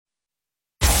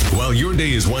while your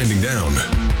day is winding down.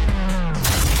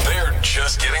 They're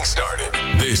just getting started.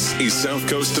 This is South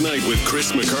Coast Tonight with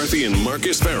Chris McCarthy and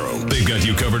Marcus Farrow. They've got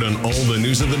you covered on all the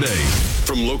news of the day,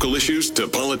 from local issues to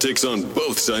politics on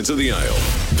both sides of the aisle.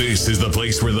 This is the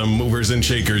place where the movers and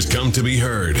shakers come to be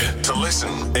heard, to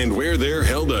listen, and where they're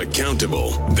held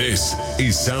accountable. This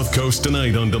is South Coast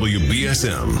Tonight on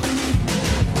WBSM.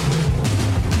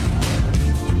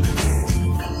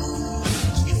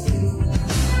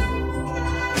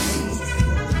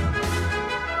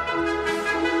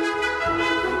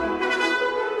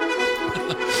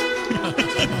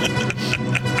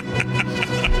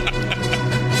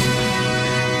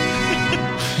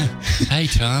 Hey,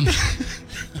 Tom.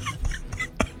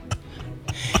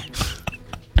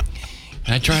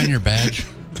 Can I try on your badge?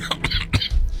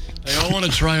 They all want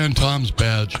to try on Tom's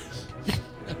badge.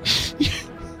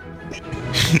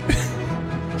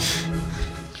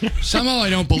 Somehow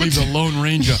I don't believe the Lone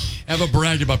Ranger ever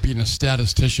bragged about being a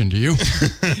statistician. Do you?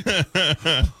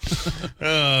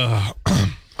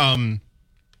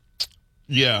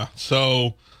 Yeah.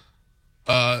 So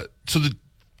the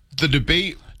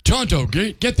debate. Tonto,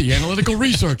 get the analytical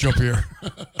research up here.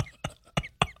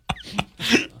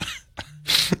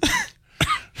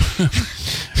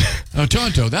 Now,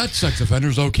 Tonto, that sex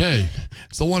offender's okay.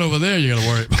 It's the one over there you got to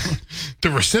worry about. The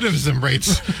recidivism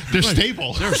rates, they're right.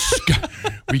 stable.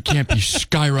 We can't be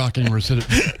skyrocketing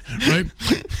recidivism,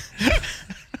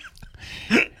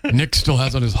 right? Nick still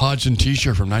has on his Hodgson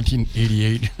t-shirt from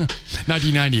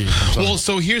 1998. Well,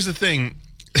 so here's the thing.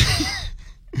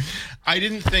 I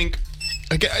didn't think...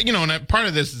 You know, and part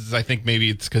of this is I think maybe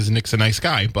it's because Nick's a nice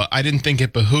guy, but I didn't think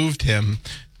it behooved him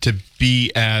to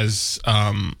be as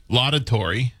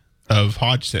laudatory of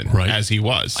Hodgson as he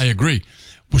was. I agree.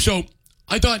 So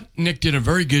I thought Nick did a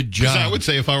very good job. I would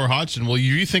say if I were Hodgson, well,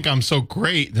 you think I'm so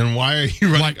great, then why are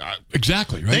you running?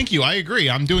 Exactly, right? Thank you. I agree.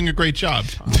 I'm doing a great job.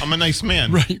 I'm a nice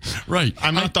man. Right.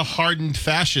 I'm not the hardened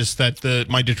fascist that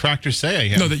my detractors say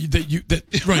I am. No,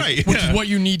 right. Which is what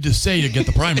you need to say to get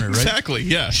the primary, right? Exactly,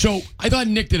 yeah. So I thought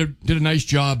Nick did a nice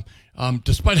job,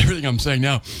 despite everything I'm saying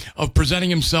now, of presenting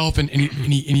himself, and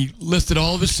he listed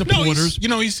all of his supporters.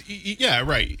 He's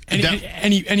right.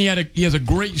 And he has a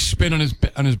great spin on his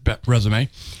resume.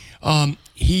 I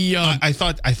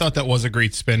thought that was a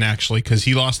great spin, actually, because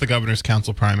he lost the governor's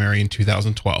council primary in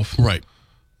 2012. Right.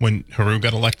 When Haru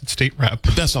got elected state rep.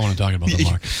 But that's not what I'm talking about, though,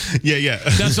 Mark. Yeah.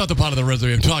 That's not the part of the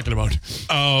resume I'm talking about.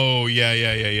 Oh,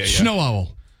 yeah. Snow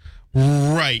Owl.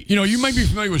 Right. You know, you might be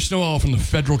familiar with Snow Owl from the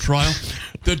federal trial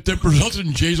that resulted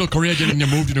in Jazel Correa getting to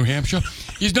move to New Hampshire.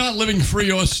 He's not living free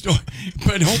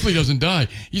but hopefully doesn't die.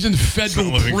 He's in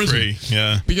federal prison. Free.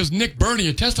 Yeah. Because Nick Burney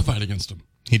had testified against him.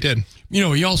 He did. You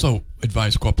know, he also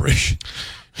advised corporation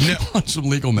on some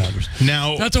legal matters.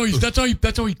 Now that's how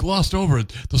he glossed over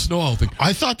it, the Snow Owl thing.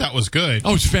 I thought that was good.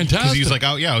 Oh, it's fantastic. Because he's like,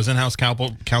 I was in-house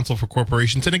counsel for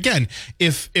corporations. And again,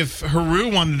 if Haru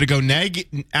wanted to go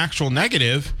actual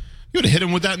negative, you would have hit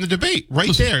him with that in the debate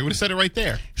there. He would have said it right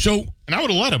there. And I would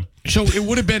have let him. So it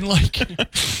would have been like,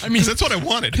 I mean, that's what I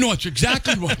wanted. No, it's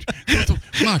exactly what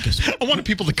Marcus. I wanted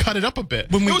people to cut it up a bit.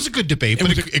 It was a good debate,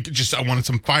 but I wanted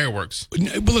some fireworks.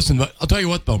 But listen, I'll tell you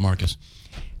what, though, Marcus,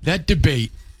 that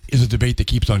debate is a debate that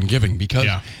keeps on giving because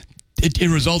it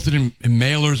resulted in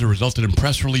mailers, it resulted in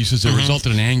press releases, it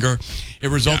resulted in anger, it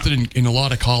resulted in a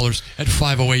lot of callers at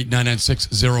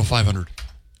 508-996-0500.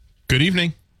 Good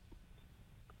evening.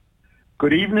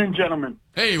 Good evening, gentlemen.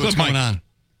 Hey, what's going on?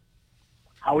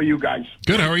 How are you guys?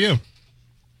 Good, how are you?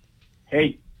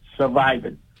 Hey,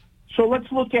 surviving. So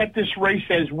let's look at this race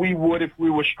as we would if we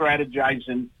were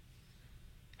strategizing,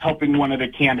 helping one of the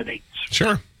candidates.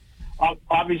 Sure.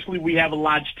 Obviously, we have a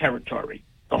large territory,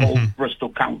 the whole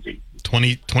Bristol County.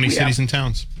 20 cities and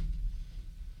towns.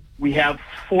 We have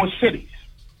 4 cities.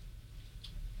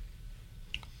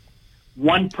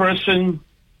 One person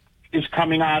is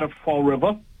coming out of Fall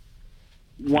River.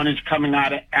 One is coming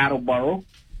out of Attleboro.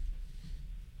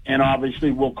 And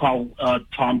obviously, we'll call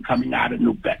Tom coming out of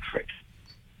New Bedford.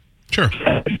 Sure.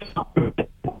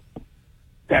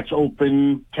 That's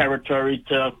open territory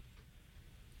to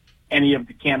any of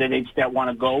the candidates that want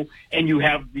to go. And you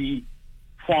have the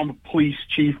former police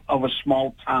chief of a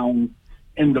small town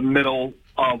in the middle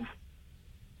of,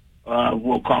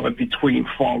 we'll call it between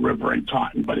Fall River and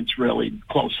Taunton, but it's really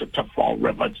closer to Fall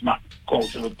River. It's not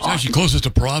closer to Taunton. It's actually closest to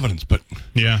Providence, but...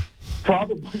 Yeah.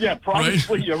 Probably, right?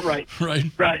 You're right.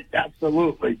 Right,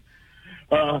 absolutely.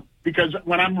 Because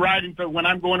when I'm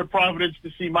going to Providence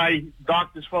to see my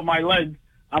doctors for my leg,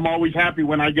 I'm always happy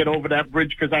when I get over that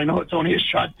bridge because I know it's only a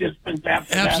short distance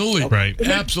after Absolutely. that. Right.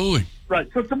 Absolutely. Right.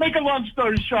 So to make a long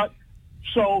story short,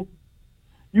 so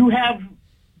you have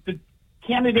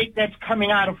candidate that's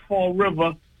coming out of Fall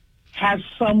River has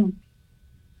some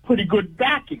pretty good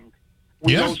backing.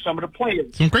 We know some of the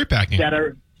players. Some great backing. That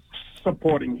are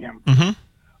supporting him. Mm-hmm.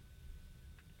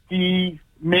 The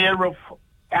mayor of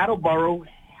Attleboro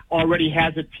already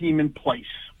has a team in place.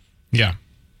 Yeah.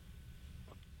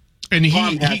 And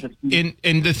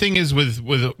and the thing is with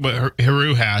what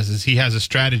Heru has is he has a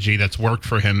strategy that's worked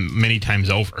for him many times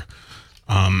over.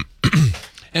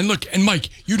 And look, and Mike,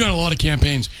 you've done a lot of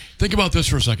campaigns. Think about this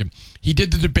for a second. He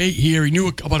did the debate here. He knew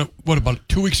about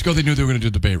 2 weeks ago they knew they were going to do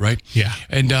the debate, right? Yeah.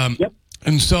 And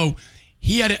and so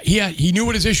he knew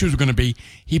what his issues were going to be.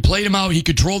 He played them out. He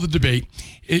controlled the debate,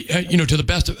 to the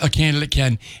best a candidate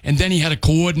can. And then he had a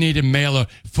coordinated mailer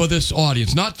for this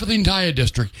audience, not for the entire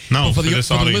district, but for the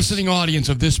listening audience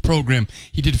of this program.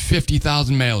 He did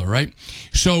 50,000 mailer, right?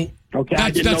 So. Okay,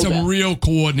 that's a real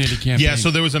coordinated campaign. Yeah,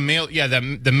 so there was a mail. Yeah,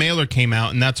 the mailer came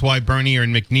out, and that's why Bernier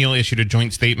and McNeil issued a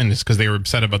joint statement. Is because they were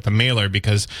upset about the mailer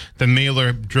because the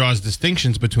mailer draws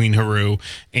distinctions between Heru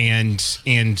and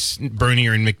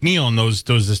Bernier and McNeil, and those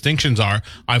distinctions are: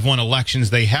 I've won elections,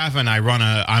 they haven't. I've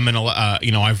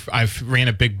ran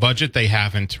a big budget, they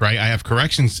haven't. Right? I have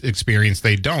corrections experience,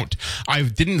 they don't. I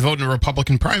didn't vote in a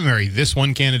Republican primary. This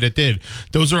one candidate did.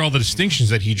 Those are all the distinctions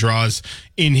that he draws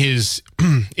in his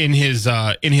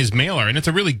mailer, and it's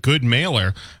a really good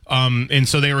mailer. And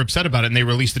so they were upset about it, and they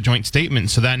released a joint statement.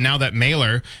 So that now that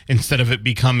mailer, instead of it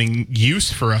becoming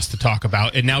use for us to talk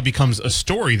about, it now becomes a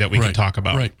story that we can talk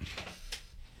about.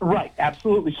 Right,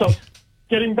 absolutely. So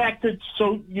getting back to,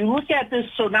 so you look at this,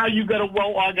 so now you got a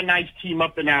well-organized team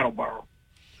up in Attleboro.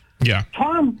 Yeah.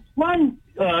 Tom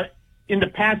in the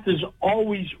past has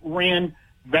always ran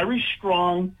very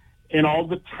strong in all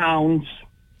the towns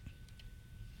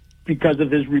because of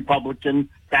his Republican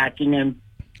backing, and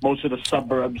most of the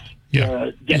suburbs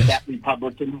get that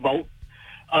Republican vote.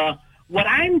 What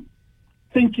I'm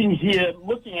thinking here,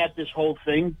 looking at this whole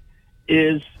thing,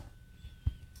 is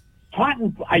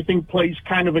Taunton, I think, plays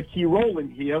kind of a key role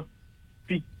in here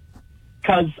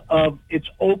because of its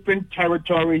open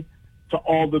territory to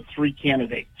all the three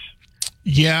candidates.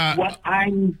 Yeah.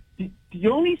 The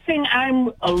only thing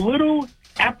I'm a little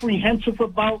apprehensive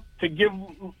about, to give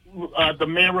the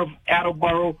mayor of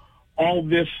Attleboro all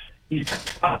this.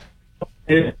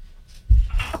 Mike,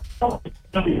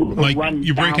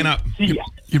 you're breaking up.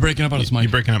 You're breaking up on us, Mike.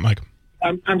 You're breaking up, Mike.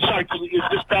 I'm sorry. Is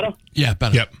this better? Yeah,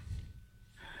 better. Yep.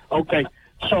 Okay.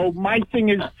 So my thing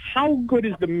is, how good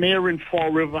is the mayor in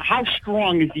Fall River? How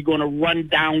strong is he going to run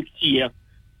down here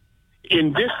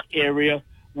in this area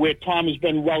where Tom has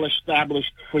been well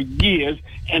established for years?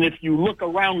 And if you look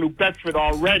around New Bedford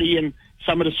already and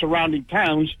some of the surrounding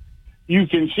towns, you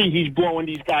can see he's blowing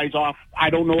these guys off. I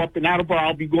don't know up in Attleboro.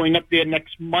 I'll be going up there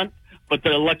next month, but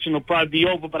the election will probably be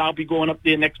over. But I'll be going up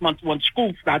there next month when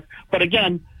school starts. But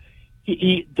again,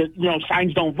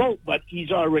 signs don't vote, but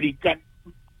he's already got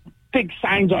big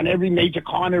signs on every major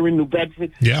corner in New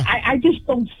Bedford. Yeah. I just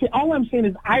don't see. All I'm saying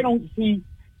is I don't see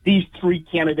these three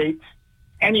candidates,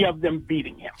 any of them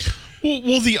beating him.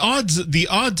 Well, the odds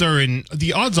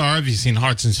are obviously in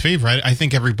Hodgson's favor. I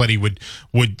think everybody would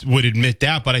admit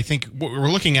that, but I think what we're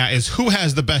looking at is who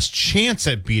has the best chance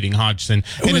at beating Hodgson.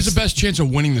 Who has the best chance of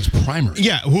winning this primary?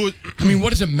 Yeah. What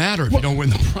does it matter if you don't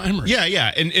win the primary?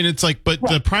 Yeah. And it's like, but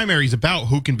the primary is about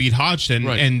who can beat Hodgson,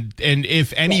 and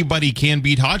if anybody can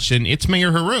beat Hodgson, it's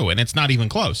Mayor Heru, and it's not even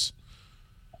close.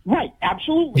 Right.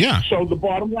 Absolutely. Yeah. So the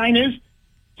bottom line is,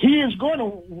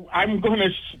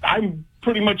 I'm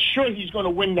pretty much sure he's going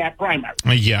to win that primary.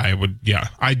 Yeah, I would. Yeah,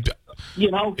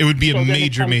 it would be a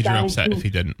major upset if he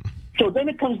didn't. So then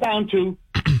it comes down to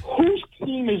whose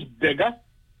team is bigger,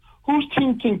 whose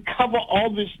team can cover all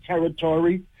this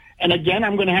territory. And again,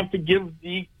 I'm going to have to give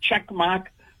the check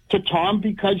mark to Tom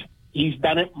because he's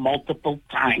done it multiple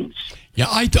times. Yeah,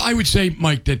 I would say,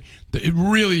 Mike, that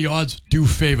the odds do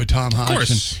favor Tom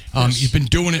Hodgson. Of course. He's been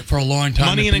doing it for a long time.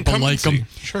 Money and people like him.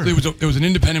 Sure. There was an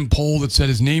independent poll that said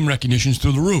his name recognition's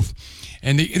through the roof.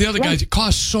 And the other guys, it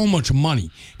costs so much money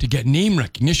to get name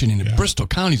recognition in Bristol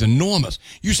County is enormous.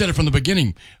 You said it from the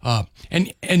beginning.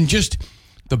 And just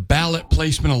the ballot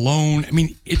placement alone. I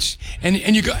mean, it's and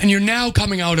you're now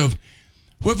coming out of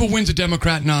whoever wins a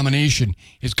Democrat nomination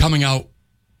is coming out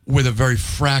with a very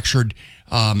fractured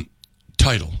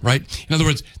title, right? In other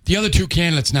words, the other two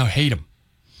candidates now hate him.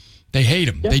 They hate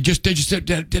him. Yep. They just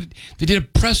did a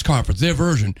press conference, their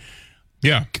version.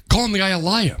 Yeah, calling the guy a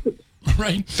liar,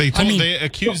 right? They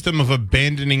accused him of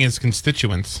abandoning his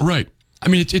constituents. Right. I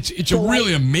mean, it's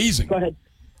really amazing. Go ahead.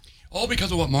 All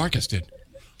because of what Marcus did.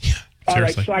 Yeah. All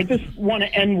seriously. right. So I just want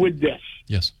to end with this.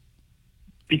 Yes.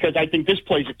 Because I think this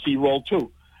plays a key role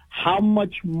too. How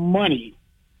much money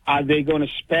are they going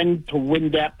to spend to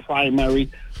win that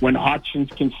primary when Hodgson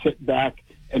can sit back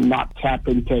and not tap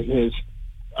into his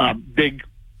big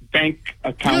bank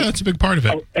account? Yeah, that's a big part of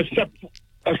it.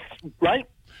 Right?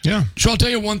 Yeah. So I'll tell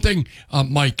you one thing,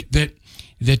 Mike, that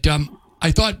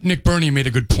I thought Nick Burney made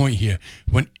a good point here.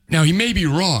 Now, he may be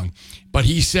wrong, but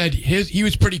he said he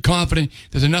was pretty confident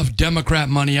there's enough Democrat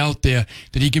money out there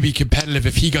that he can be competitive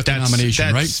if he got the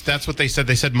nomination, right? That's what they said.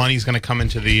 They said money's going to come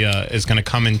into this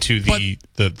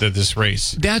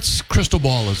race. That's crystal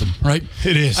ballism, right?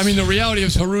 It is. I mean, the reality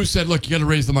is Haru said, look, you got to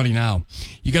raise the money now.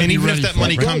 You got to be even ready if that for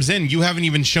money it, right? comes in, you haven't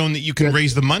even shown that you can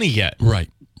raise the money yet. Right.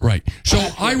 So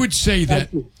I would say that,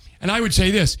 and I would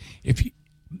say this,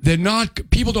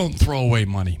 people don't throw away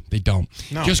money. They don't.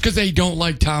 No. Just because they don't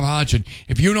like Tom Hodgson,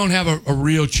 if you don't have a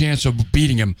real chance of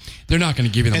beating him, they're not going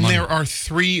to give you the money. And there are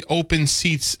 3 open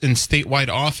seats in statewide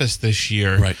office this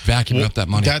year. Right, vacuuming up that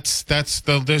money.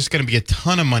 There's going to be a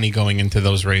ton of money going into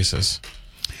those races.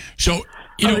 So,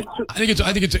 I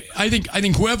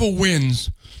think whoever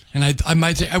wins, and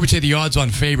I would say the odds-on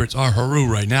favorites are Haru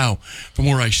right now from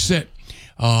where I sit.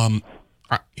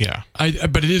 Yeah.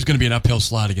 But it is going to be an uphill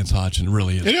slide against Hodgson. It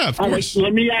really is. Yeah, of course.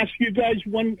 Let me ask you guys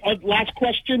one last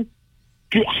question.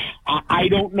 I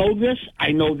don't know this.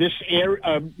 I know this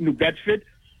area, New Bedford.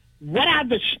 What are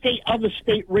the other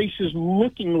state races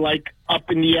looking like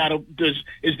up in the air?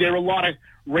 Is there a lot of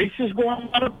races going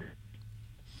on?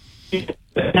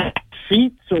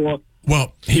 Seats or?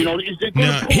 Well, here's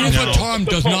what Tom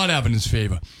does not have in his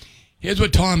favor. Here's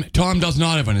what Tom does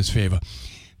not have in his favor.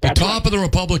 The top of the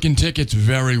Republican ticket's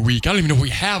very weak. I don't even know if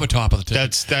we have a top of the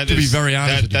ticket. To be very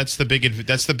honest with you.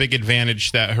 That's the big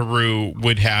advantage that Haru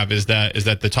would have is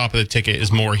that the top of the ticket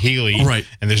is more Healy, right?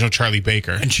 And there's no Charlie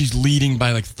Baker, and she's leading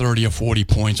by like 30 or 40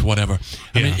 points, whatever.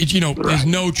 I mean, there's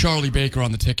no Charlie Baker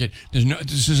on the ticket.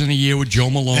 This isn't a year with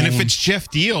Joe Malone. And if it's Jeff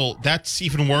Deal, that's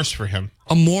even worse for him.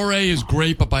 Amore is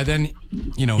great, but by then,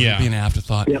 he'll be an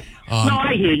afterthought. Yep. No,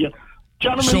 I hear you,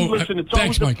 gentlemen. Listen, it's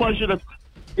always a pleasure to.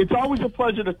 It's always a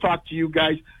pleasure to talk to you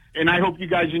guys, and I hope you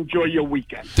guys enjoy your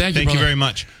weekend. Thank you very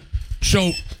much.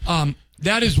 So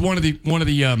that is one of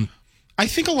the I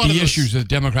think a lot of issues that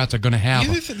Democrats are going to have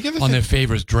on their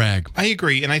favors drag. I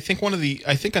agree, and I think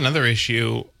another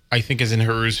issue is in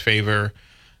Haru's favor.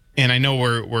 And I know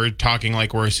we're talking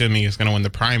like we're assuming he's going to win the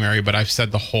primary, but I've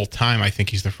said the whole time I think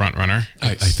he's the front runner.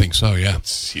 I think so, yeah.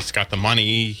 He's got the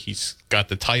money, he's got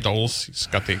the titles, he's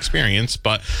got the experience,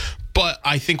 but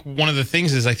I think one of the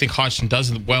things is I think Hodgson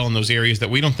does well in those areas that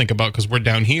we don't think about because we're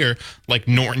down here, like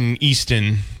Norton,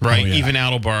 Easton, right? Even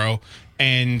Attleboro.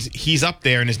 And he's up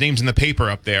there, and his name's in the paper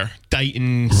up there.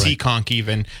 Dighton, Seekonk,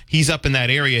 even he's up in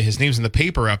that area. His name's in the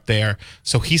paper up there,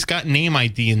 so he's got name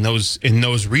ID in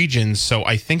those regions. So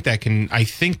I think that can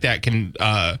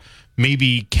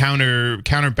maybe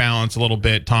counterbalance a little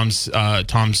bit Tom's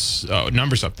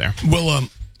numbers up there. Well,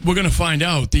 we're going to find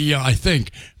out. I think,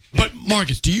 but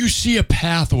Marcus, do you see a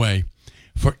pathway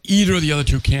for either of the other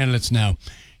two candidates now,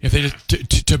 if they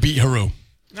to beat Haru?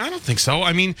 I don't think so.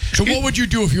 I mean, so what would you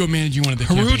do if you were managing one of the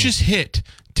Haru campaigns? just hit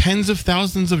tens of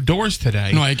thousands of doors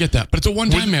today. No, I get that, but it's a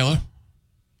one-time mailer.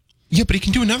 Yeah, but he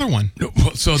can do another one. No,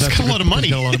 so that's got a lot of money.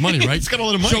 He's got a lot of money, right? He's got a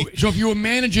lot of money. So if you were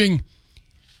managing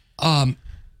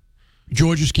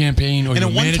George's campaign or you're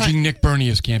managing Nick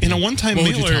Burney's campaign, and a one-time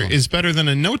mailer is better than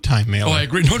a no-time mailer. Oh, I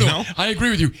agree. No, I agree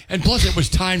with you. And plus, it was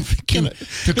time to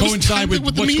coincide with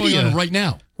what's going on right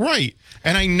now. Right.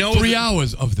 And I know 3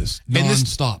 hours of this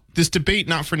nonstop. This debate,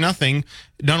 not for nothing,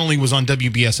 not only was on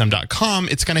WBSM.com,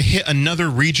 it's going to hit another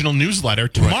regional newsletter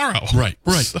tomorrow. Right.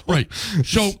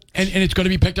 So, and it's going to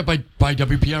be picked up by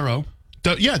WPRO.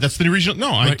 Yeah, that's the regional. No,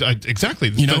 right. Exactly.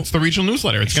 That's the regional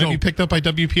newsletter. It's going to be picked up by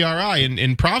WPRI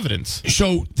in Providence.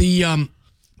 So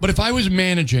but if I was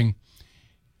managing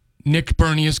Nick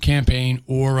Burney's campaign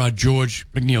or George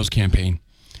McNeil's campaign,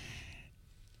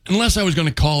 unless I was going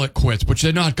to call it quits, which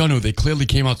they're not going to, they clearly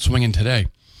came out swinging today.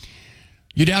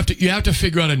 You have to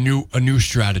figure out a new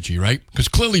strategy, right? Because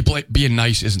clearly being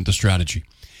nice isn't the strategy,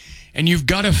 and you've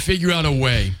got to figure out a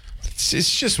way.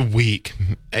 It's just weak.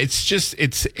 It's just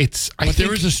it's.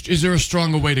 Is there a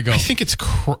stronger way to go? I think it's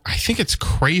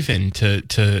craven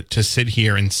to sit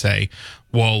here and say,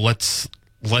 well, let's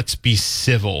be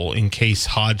civil in case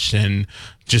Hodgson,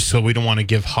 just so we don't want to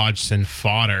give Hodgson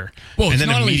fodder. Well, and then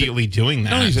immediately doing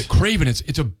that. Not only is it craven,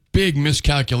 it's a big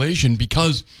miscalculation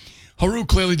because Haru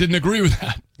clearly didn't agree with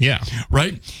that. Yeah.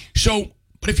 Right. So,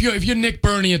 but if you're Nick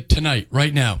Burney tonight,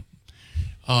 right now,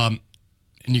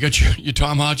 and you got your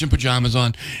Tom Hodgson pajamas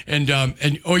on,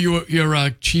 or you're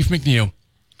Chief McNeil,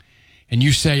 and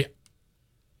you say,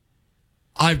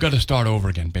 I've got to start over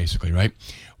again, basically, right?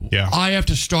 Yeah. I have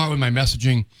to start with my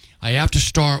messaging. I have to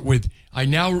start with. I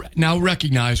now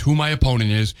recognize who my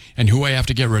opponent is and who I have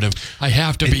to get rid of. I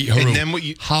have to beat Haru. And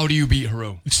then how do you beat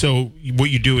Haru? So what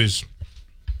you do is,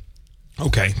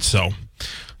 okay, so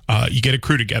you get a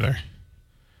crew together.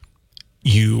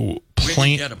 You plan. Where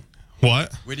do you get them?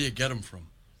 What? Where do you get them from?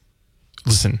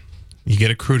 Listen, you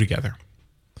get a crew together.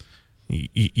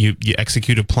 You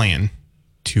execute a plan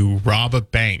to rob a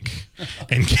bank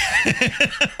and get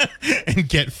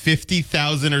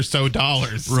 $50,000 or so,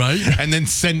 right? And then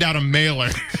send out a mailer.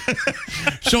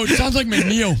 So it sounds like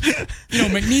McNeil.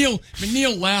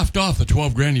 McNeil laughed off the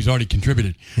 $12,000 he's already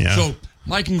contributed. Yeah. So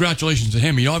my congratulations to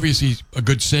him. He obviously is a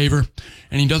good saver,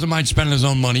 and he doesn't mind spending his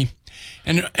own money.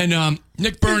 And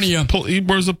Nick Bernia,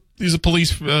 he's a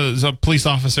police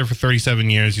officer for 37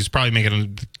 years. He's probably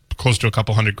making close to a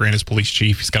couple $100,000 as police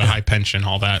chief. He's got a high pension,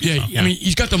 all that. Yeah, so, I mean,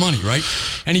 he's got the money, right?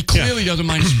 And he clearly doesn't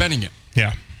mind spending it.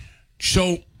 Yeah.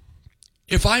 So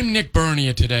if I'm Nick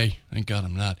Bernia today, thank God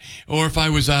I'm not, or if I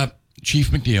was Chief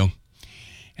McNeil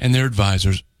and their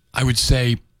advisors, I would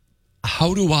say,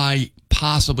 how do I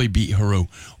possibly beat Haru?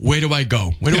 Where do I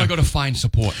go? Where do I go to find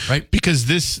support, right? Because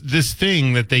this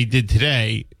thing that they did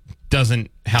today doesn't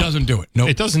help. Doesn't do it. No,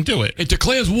 it doesn't do it. It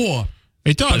declares war.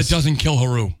 It does. But it doesn't kill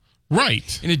Haru.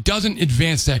 Right. And it doesn't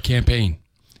advance that campaign.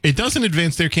 It doesn't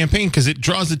advance their campaign because it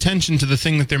draws attention to the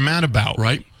thing that they're mad about.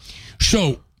 Right.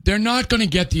 So they're not going to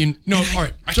get the... No, all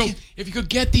right. So if you could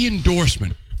get the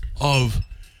endorsement of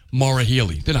Maura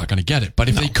Healey, they're not going to get it. But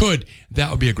if they could, that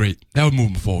would be that would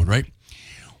move them forward, right?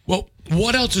 Well,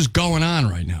 what else is going on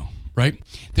right now, right?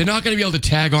 They're not going to be able to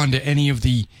tag on to any of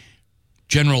the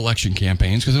general election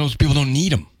campaigns because those people don't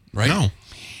need them, right? No.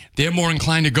 They're more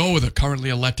inclined to go with a currently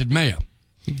elected mayor.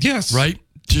 Yes. Right?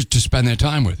 Just to spend their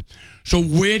time with. So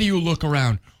where do you look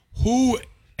around? Who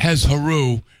has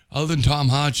Haru, other than Tom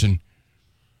Hodgson,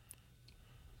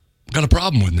 got a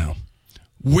problem with now?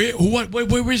 Where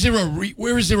is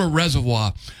there a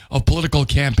reservoir of political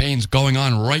campaigns going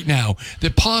on right now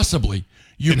that possibly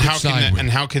you could side with? And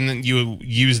how can you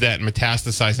use that and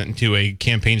metastasize it into a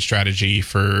campaign strategy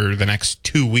for the next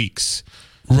 2 weeks?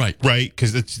 Right. Right?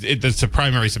 Because it's a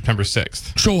primary September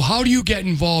 6th. So how do you get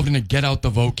involved in a get out the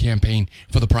vote campaign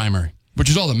for the primary, which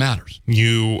is all that matters?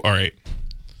 All right.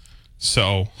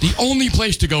 So. The only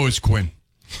place to go is Quinn.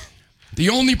 The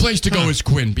only place to go is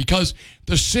Quinn because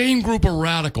the same group of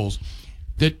radicals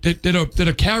that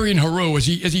are carrying Haru, as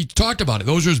he talked about it,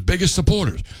 those are his biggest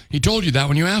supporters. He told you that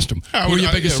when you asked him. Who are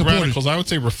your biggest supporters? Radicals, I would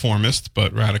say reformists,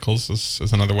 but radicals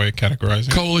is another way of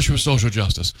categorizing. Coalition for Social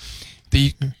Justice.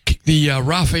 The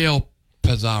Rafael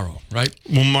Pizarro, right?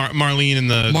 Well, Marlene and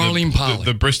Marlene Pollock.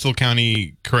 The Bristol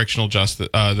County Correctional Justice,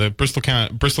 the Bristol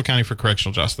County for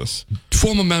Correctional Justice.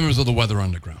 Former members of the Weather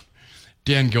Underground.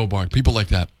 Dan Gilbarg, people like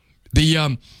that. They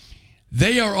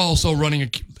are also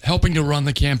helping to run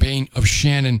the campaign of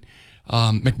Shannon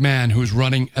McMahon, who's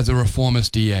running as a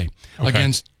reformist DA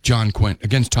against Tom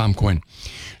Quinn.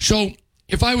 So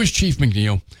if I was Chief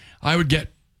McNeil, I would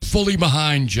get fully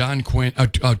behind Tom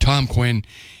Quinn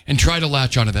and try to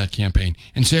latch onto that campaign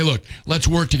and say, look, let's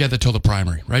work together till the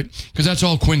primary, right? Because that's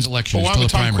all Quinn's election is, why till would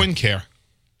the primary. Tom Quinn care?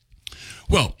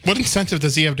 Well, what incentive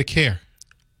does he have to care?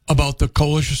 About the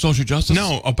Coalition for Social Justice?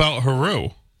 No, about Haru.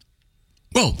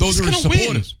 Well, those are his supporters.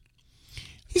 Win.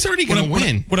 He's already going to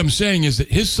win. What I'm saying is that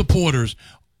his supporters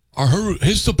are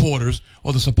his supporters,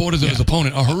 or the supporters of his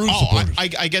opponent are Haru's supporters.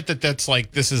 I get that. That's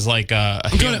like this is like a.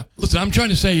 I'm trying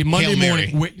to say Monday Hail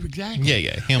morning. Mary. Exactly.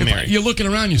 Yeah. Hail Mary. You're looking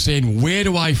around. You're saying, where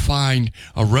do I find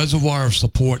a reservoir of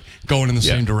support going in the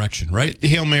same direction? Right.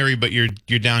 Hail Mary, but you're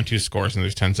down 2 scores and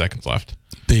there's 10 seconds left.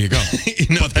 There you go.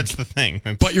 That's the thing.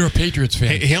 But you're a Patriots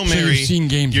fan. Hail Mary. So you've seen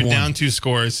games. You're down 2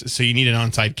 scores, so you need an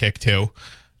onside kick too,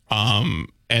 and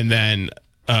then.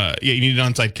 You need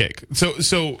an onside kick. So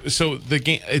the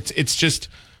game. It's just.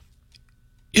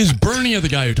 Is Bernie the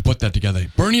guy to put that together?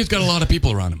 Bernie's got a lot of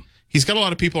people around him. He's got a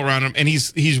lot of people around him, and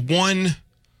he's won.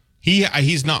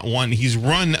 He's not won. He's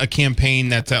run a campaign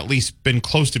that's at least been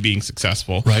close to being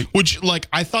successful. Right. Which,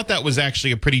 I thought that was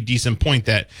actually a pretty decent point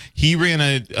that he ran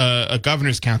a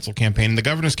governor's council campaign. And the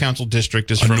governor's council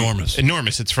district is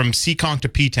enormous. It's from Seekonk to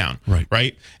P-Town. Right.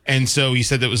 Right. And so he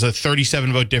said there was a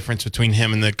 37 vote difference between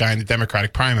him and the guy in the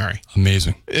Democratic primary.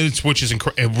 Amazing. Which is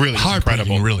really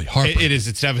incredible. Really heartbreaking. It is.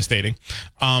 It's devastating.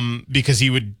 Because he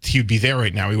would be there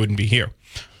right now. He wouldn't be here.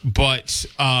 But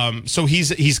so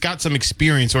he's got some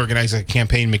experience organizing a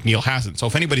campaign McNeil hasn't. So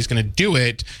if anybody's going to do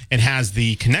it and has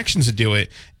the connections to do it,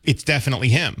 it's definitely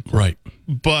him. Right.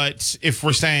 But if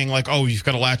we're saying you've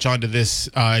got to latch onto this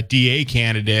DA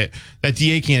candidate, that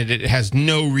DA candidate has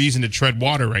no reason to tread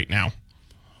water right now.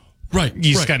 Right.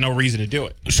 He's got no reason to do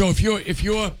it. So if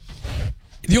you're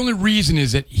The only reason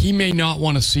is that he may not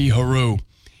want to see Haru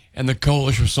and the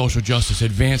Coalition for Social Justice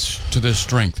advance to their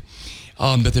strength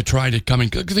that they're trying to come in.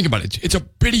 Think about it. It's a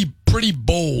pretty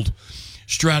bold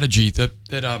strategy that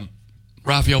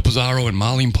Rafael Pizarro and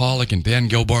Marlene Pollock and Dan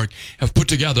Gilbert have put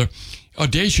together.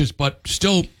 Audacious, but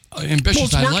still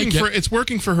ambitious. Well, it's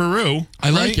working for Haru. I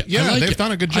like it. Yeah, I like they've it.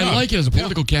 done a good job. I like it as a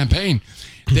political campaign.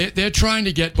 They're trying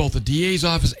to get both the DA's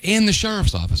office and the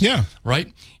sheriff's office. Yeah.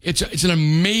 Right? It's an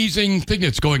amazing thing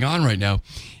that's going on right now.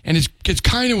 And it's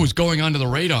kind of was going under the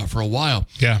radar for a while.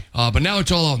 Yeah. But now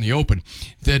it's all out in the open.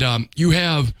 That you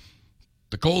have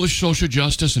the Coalition for Social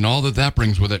Justice and all that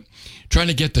brings with it, trying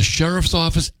to get the sheriff's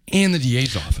office and the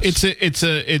DA's office.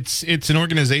 It's an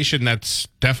organization that's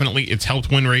definitely it's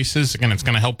helped win races. Again, it's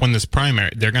going to help win this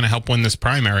primary. They're going to help win this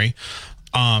primary.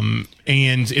 And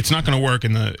it's not going to work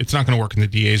in the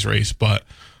DA's race, but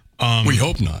we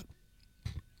hope not.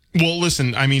 Well,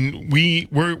 listen, I mean,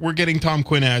 we're getting Tom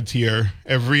Quinn ads here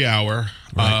every hour.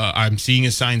 Right. I'm seeing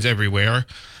his signs everywhere.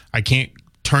 I can't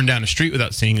turn down a street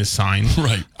without seeing his sign.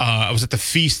 Right. I was at the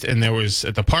feast, and there was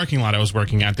at the parking lot I was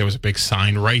working at. There was a big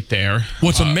sign right there.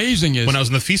 What's amazing is when I was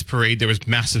in the feast parade, there was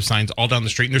massive signs all down the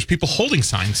street, and there's people holding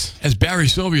signs. As Barry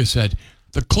Sylvia said,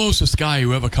 the closest guy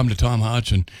who ever come to Tom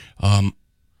Hodgson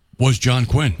was John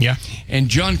Quinn. Yeah. And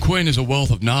John Quinn is a wealth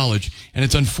of knowledge, and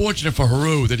it's unfortunate for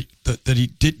Haru that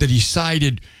he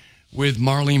sided with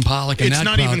Marlene Pollock and that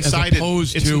crowd as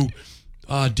opposed to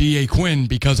D.A. Quinn,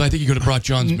 because I think he could have brought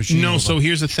John's machine. No, over. so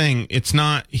here's the thing. It's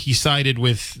not he sided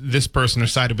with this person or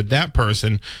sided with that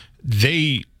person.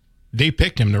 They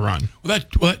picked him to run. Well,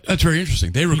 that's very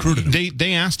interesting. They recruited him.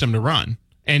 They asked him to run,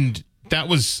 and that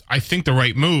was, I think, the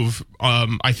right move.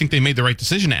 I think they made the right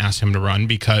decision to ask him to run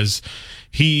because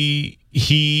he's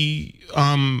got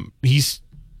he's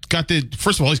got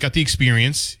the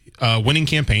experience. Winning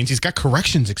campaigns. He's got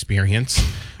corrections experience.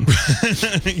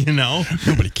 You know,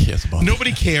 nobody cares about.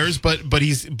 Nobody cares, but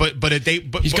he's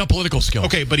got political skills.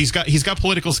 Okay, but he's got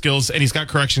political skills and he's got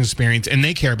corrections experience, and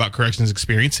they care about corrections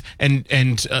experience, and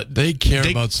they care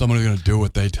about someone who's going to do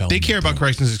what they tell them. They care about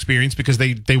corrections experience because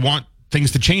they want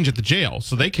things to change at the jail,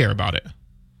 so they care about it.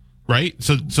 Right?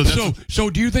 So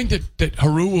do you think that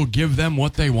Haru will give them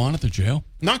what they want at the jail?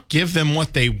 Not give them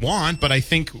what they want, but I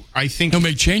think he'll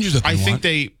make changes that they want.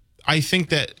 I think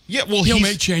that well, he'll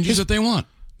make changes that they want.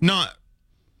 Not.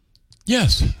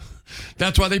 Yes,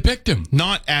 that's why they picked him.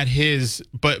 Not at his,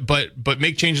 but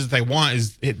make changes that they want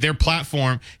is their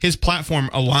platform. His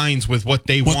platform aligns with what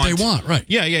they want. What they want, right?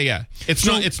 Yeah.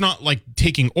 It's not like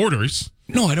taking orders.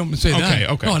 No, I don't say that.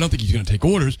 Okay. No, I don't think he's going to take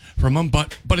orders from him.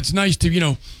 But it's nice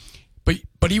to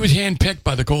But he was handpicked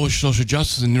by the Coalition of Social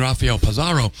Justice and Rafael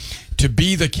Pizarro to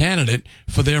be the candidate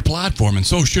for their platform, and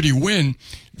so should he win,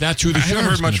 that's who the sheriff's I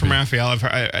haven't heard much from Rafael. I've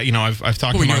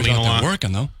talked to Marlene a lot.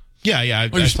 Working though. Yeah.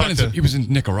 He was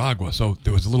in Nicaragua, so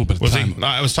there was a little bit of time.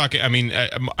 I was talking. I mean,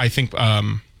 I think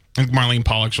Marlene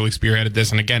Pollock really spearheaded this,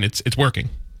 and again, it's working.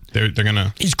 They're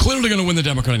gonna. He's clearly gonna win the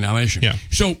Democratic nomination. Yeah.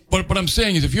 So, but I'm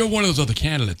saying is, if you're one of those other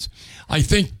candidates, I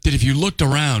think that if you looked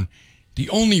around, the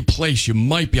only place you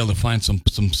might be able to find some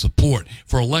support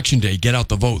for Election Day, get out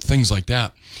the vote, things like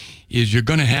that, is you're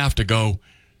going to have to go,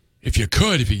 if you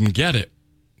can get it,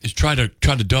 is try to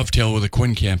dovetail with a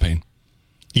Quinn campaign.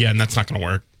 Yeah, and that's not going to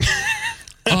work.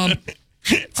 I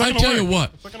tell you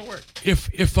what, it's not going to work. If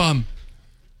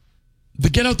the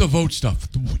get out the vote stuff,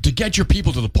 to get your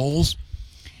people to the polls,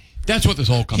 that's what this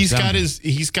all comes down to.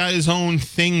 He's got his own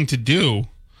thing to do.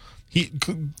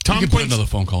 Tom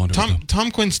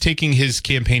Quinn's taking his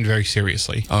campaign very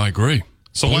seriously. I agree.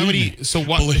 So why would he? So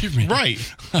why? Believe me, right?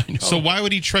 I know. So why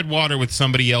would he tread water with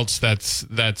somebody else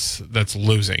that's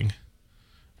losing?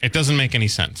 It doesn't make any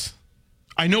sense.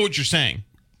 I know what you're saying.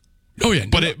 Oh yeah,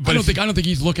 I don't think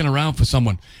he's looking around for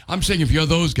someone. I'm saying if you're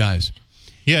those guys,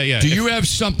 yeah. Do you have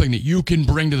something that you can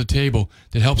bring to the table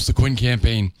that helps the Quinn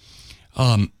campaign?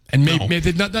 And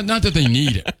maybe not that they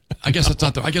need it. I guess that's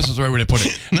the right way to put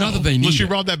it. Not that they need it. Unless you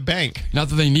robbed that bank. Not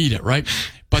that they need it, right?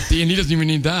 And he doesn't even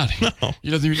need that. No. He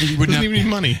doesn't even need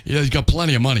money. Yeah, he's got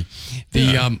plenty of money.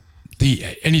 And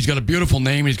he's got a beautiful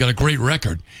name. And he's got a great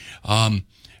record. But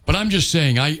I'm just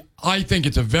saying, I think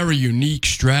it's a very unique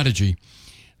strategy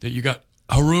that you got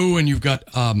Haru and you've got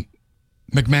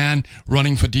McMahon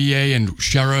running for DA and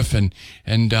sheriff and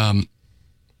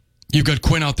you've got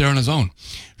Quinn out there on his own.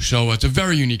 So it's a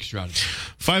very unique strategy.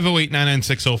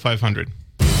 508-996-0500.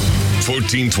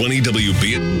 1420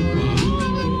 WB.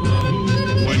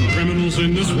 When criminals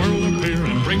in this world appear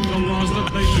and break the laws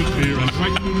that they should fear and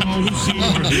fight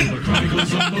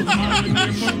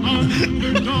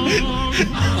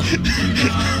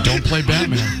Don't play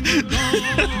Batman.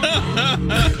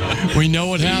 We know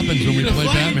what happens when we play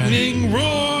Batman. Lightning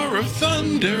roar of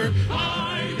thunder.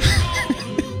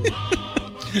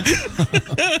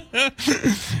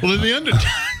 Well, in the Undertaker.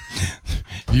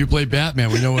 If you play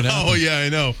Batman, we know what happens. Oh yeah, I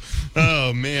know.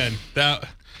 Oh man, that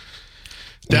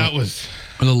was.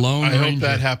 The Lone I hope Ranger.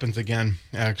 that happens again.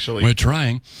 Actually, We're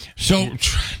trying. So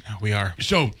we are.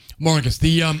 So Marcus,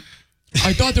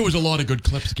 I thought there was a lot of good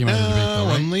clips that came out of the debate, though,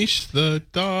 right? Unleash the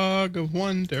dog of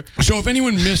wonder. So if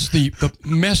anyone missed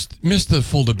the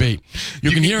full debate, you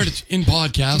can hear it. It's in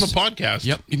podcast. It's a podcast.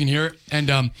 Yep, you can hear it,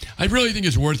 and I really think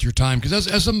it's worth your time because,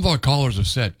 as some of our callers have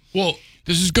said, well,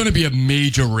 this is going to be a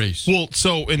major race. Well,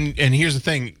 so and here's the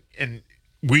thing, and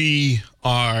we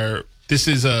are. This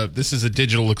is a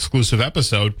digital exclusive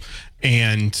episode,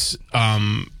 and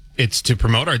it's to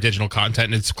promote our digital content,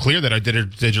 and it's clear that our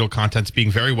digital content's being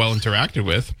very well interacted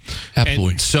with.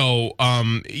 Absolutely. And so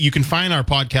you can find our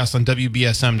podcast on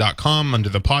WBSM.com under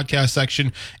the podcast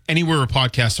section, anywhere where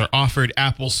podcasts are offered,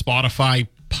 Apple, Spotify,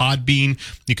 Podbean.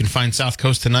 You can find South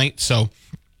Coast Tonight. So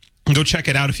go check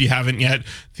it out if you haven't yet.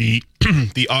 The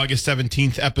August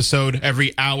 17th episode,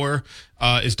 every hour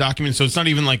is documented. So it's not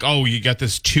even like, oh, you got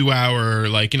this 2 hour,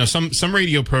 like, some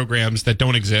radio programs that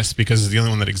don't exist because it's the only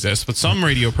one that exists. But some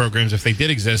radio programs, if they did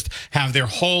exist, have their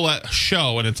whole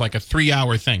show, and it's like a 3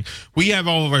 hour thing. We have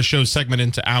all of our shows segmented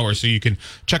into hours, so you can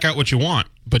check out what you want,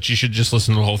 but you should just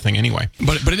listen to the whole thing anyway.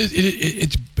 But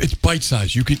it's bite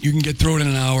sized. You can get through it in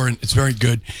an hour, and it's very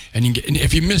good. And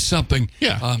if you miss something,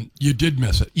 you did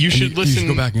miss it. You should listen. You should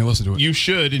go back and listen to it. You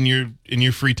should in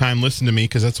your free time listen to me,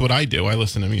 because that's what I do. I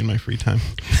listen to me in my free time.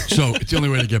 So it's the only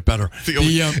way to get better.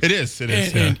 It is.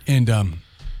 And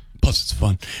plus it's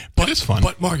fun. But it is fun.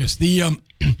 But Marcus, the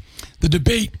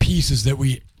debate pieces that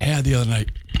we had the other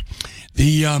night,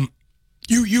 you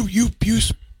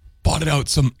spotted out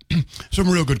some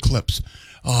real good clips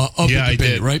of the debate, I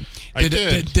did. right? I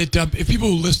did. That if people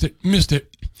who missed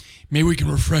it, maybe we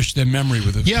can refresh their memory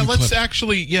with a few let's clips.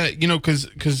 actually,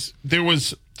 because there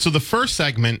was, so the first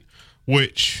segment,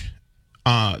 which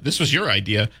this was your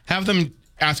idea, have them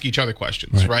ask each other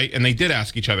questions, right? And they did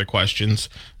ask each other questions.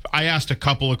 I asked a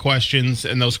couple of questions,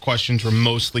 and those questions were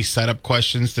mostly setup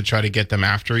questions to try to get them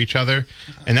after each other,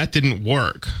 and that didn't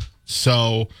work.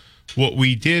 So what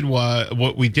we did was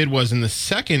in the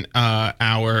second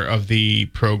hour of the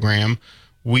program,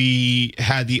 we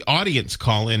had the audience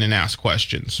call in and ask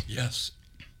questions. Yes.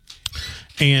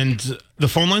 And the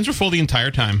phone lines were full the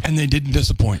entire time. And they didn't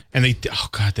disappoint. And they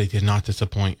did not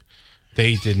disappoint.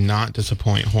 They did not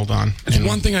disappoint. Hold on. It's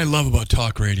one thing I love about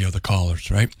talk radio, the callers,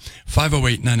 right?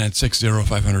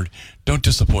 508-996-0500. Don't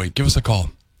disappoint. Give us a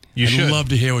call. I'd love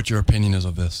to hear what your opinion is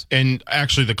of this. And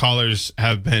actually, the callers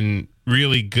have been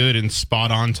really good and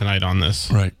spot on tonight on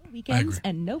this. Right. Weekends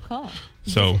and no call.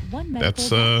 So that's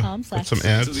some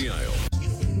ads.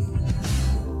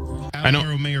 I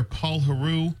know Mayor Paul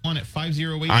Heroux on at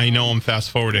 508. I know I'm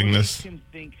fast forwarding this. Tim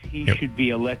thinks he should be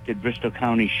elected Bristol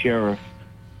County Sheriff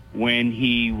when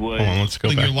he was. Hold on, let's go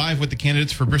back. You're live with the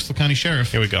candidates for Bristol County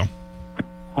Sheriff. Here we go.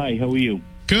 Hi, how are you?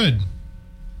 Good.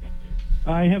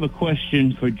 I have a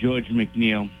question for George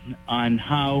McNeil on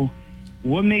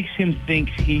what makes him think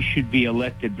he should be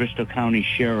elected Bristol County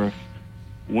Sheriff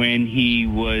when he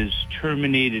was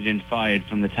terminated and fired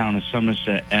from the town of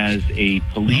Somerset as a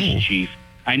police chief.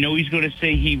 I know he's going to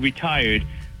say he retired,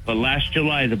 but last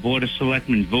July the Board of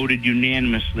Selectmen voted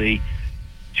unanimously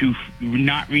to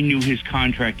not renew his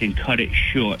contract and cut it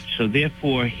short. So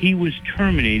therefore, he was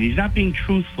terminated. He's not being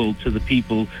truthful to the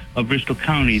people of Bristol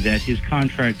County that his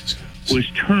contract was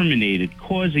terminated,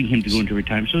 causing him to go into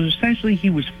retirement. So essentially, he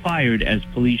was fired as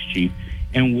police chief.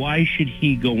 And why should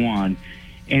he go on?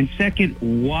 And second,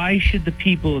 why should the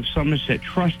people of Somerset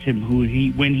trust him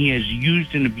when he has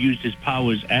used and abused his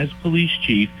powers as police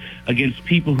chief against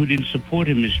people who didn't support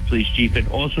him as police chief, and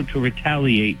also to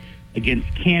retaliate against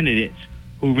candidates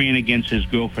who ran against his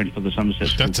girlfriend for the Somerset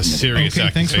School That's a Committee? serious Okay,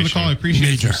 thanks for the call. I appreciate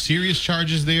it. Major. Some serious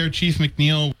charges there, Chief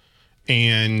McNeil.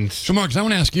 And So, Marcus, I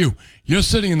want to ask you. You're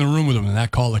sitting in the room with him, and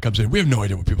that call that comes in. We have no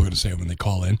idea what people are going to say when they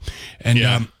call in.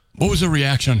 And what was the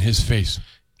reaction on his face?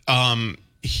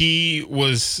 he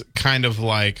was kind of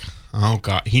like, oh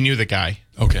God, he knew the guy.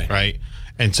 Okay. Right.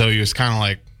 And so he was kind of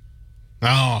like,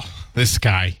 oh, this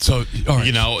guy. So, all right.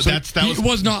 You know, so that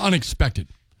was not unexpected.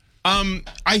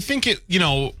 I think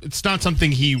it's not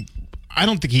something I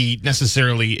don't think he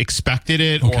necessarily expected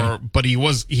it, okay. but he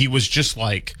was just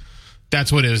like,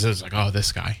 That's what it is. It's like, oh,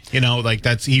 this guy,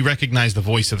 he recognized the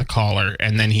voice of the caller,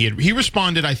 and then he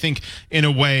responded, I think, in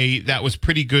a way that was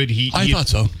pretty good. I thought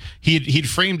so. He'd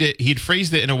phrased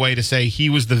it in a way to say he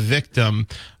was the victim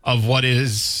of what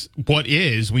is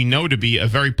we know to be a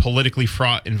very politically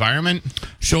fraught environment.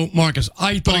 So, Marcus,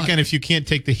 But again, if you can't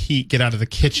take the heat, get out of the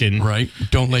kitchen. Right.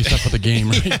 Don't lace up with the game,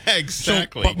 right? Yeah,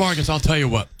 exactly. But, Marcus, I'll tell you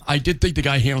what. I did think the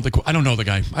guy handled I don't know the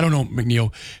guy. I don't know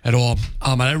McNeil at all.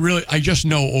 And I just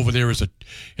know over there it's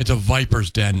a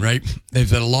viper's den, right? They've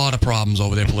had a lot of problems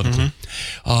over there politically.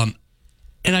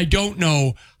 And I don't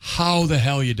know how the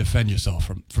hell you defend yourself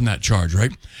from that charge,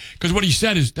 right? Because what he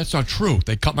said is, that's not true.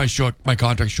 They cut my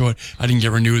contract short. I didn't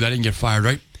get renewed. I didn't get fired,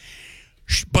 right?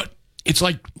 But it's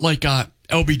like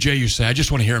LBJ, you say, I just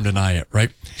want to hear him deny it,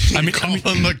 right? Call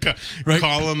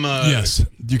him. Yes,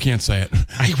 you can't say it.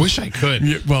 I wish I could.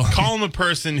 Yeah, well, call him a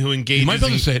person who engages. You might be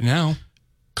able to say it now.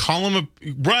 Call him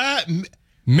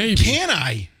Maybe.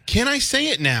 Can I say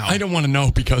it now? I don't want to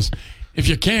know, because if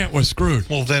you can't, we're screwed.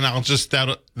 Well, then I'll just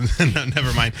no,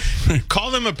 never mind.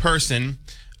 Call them a person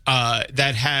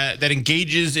that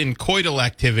engages in coital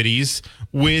activities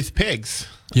with pigs.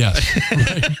 Yes.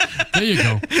 Right. There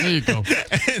you go.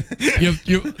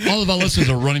 All of our listeners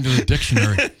are running to the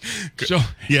dictionary. So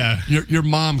yeah, your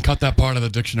mom cut that part of the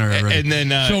dictionary already. And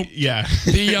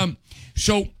then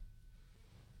so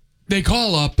they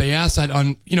call up. They ask that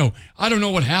I don't know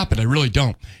what happened. I really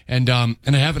don't. And I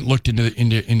haven't looked into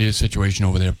the situation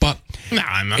over there. But no,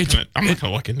 I'm not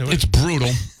gonna look into it. It's brutal,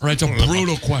 right? It's a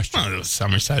brutal question. Oh,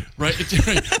 Somerset, right?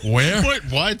 Where?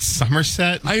 What?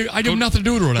 Somerset? I have nothing to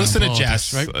do with Rhode Island. Listen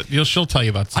politics, to Jess. Right? She'll tell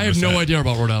you about Somerset. I have no idea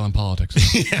about Rhode Island politics.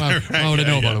 Why would I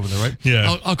know about it over there, right?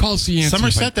 Yeah. I'll call Cianci.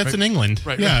 Somerset. That's in England.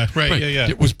 Right. Yeah. Right.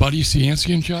 Yeah. Was Buddy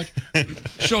Cianci in charge?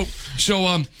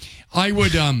 So I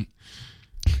would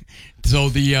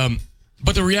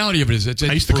but the reality of it is,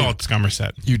 I used to call it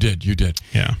Somerset. You did.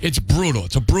 Yeah. It's brutal.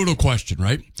 It's a brutal question,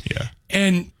 right? Yeah.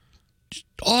 And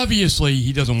obviously,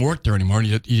 he doesn't work there anymore.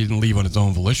 He didn't leave on his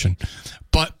own volition.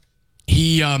 But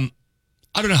he, I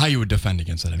don't know how you would defend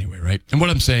against that anyway, right? And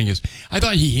what I'm saying is, I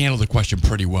thought he handled the question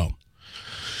pretty well.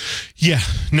 Yeah.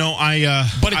 No,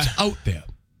 But it's out there.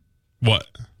 What?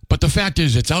 But the fact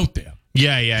is, it's out there.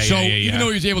 Yeah. So even though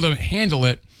he was able to handle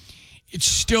it, it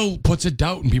still puts a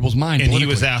doubt in people's mind. And he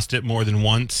was asked it more than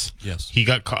once. Yes. He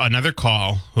got another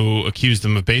call who accused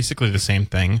him of basically the same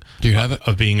thing. Do you have it?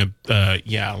 Of being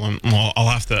well, I'll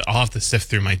have to sift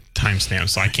through my timestamp,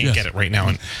 so I can't get it right now.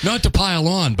 And not to pile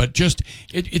on, but just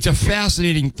it's a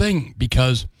fascinating thing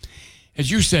because, as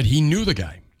you said, he knew the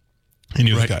guy. He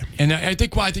knew the guy. And I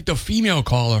think the female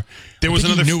caller, there was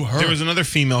knew her. There was another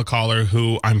female caller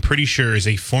who I'm pretty sure is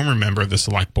a former member of the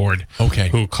select board. Okay.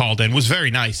 Who called in. Was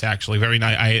very nice, actually. Very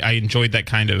nice. I enjoyed that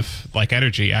kind of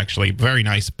energy, actually. Very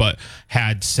nice, but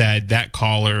had said that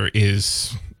caller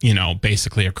is,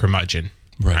 basically a curmudgeon.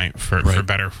 Right. For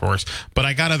better or for worse. But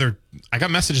I got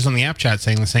messages on the app chat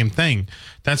saying the same thing.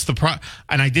 That's the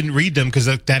and I didn't read them because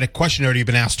that question already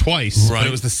been asked twice. Right. But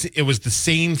it was the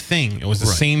same thing. It was the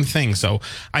same thing. So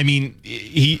I mean,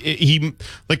 he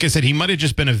like I said, he might have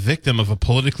just been a victim of a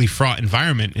politically fraught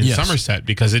environment in Somerset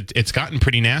because it's gotten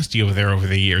pretty nasty over there over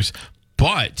the years.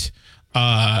 But they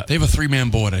have a 3-man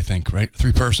board, I think, right?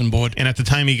 3-person board. And at the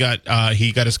time he got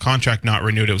his contract not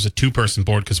renewed, it was a 2-person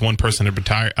board because one person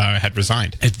had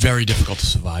resigned. It's very difficult to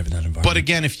survive in that environment. But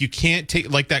again, if you can't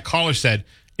take, like that caller said,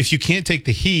 if you can't take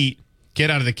the heat, get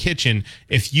out of the kitchen.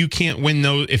 If you couldn't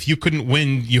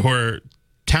win your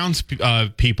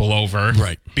townspeople over,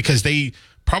 right? Because they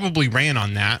probably ran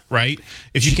on that, right?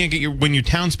 If you can't win your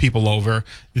townspeople over,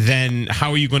 then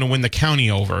how are you going to win the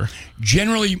county over?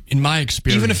 Generally, in my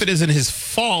experience, even if it isn't his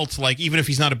fault, like even if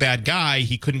he's not a bad guy,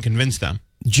 he couldn't convince them.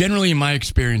 Generally, in my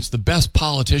experience, the best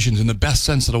politicians, in the best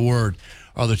sense of the word,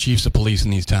 are the chiefs of police in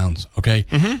these towns. Okay,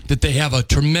 that they have a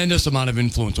tremendous amount of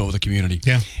influence over the community.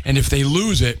 Yeah, and if they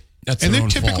lose it, that's and their they're own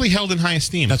typically fault. held in high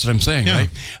esteem. That's what I'm saying, right?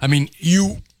 I mean,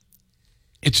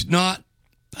 it's not.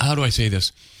 How do I say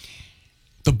this?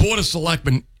 The Board of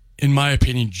Selectmen, in my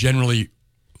opinion, generally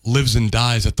lives and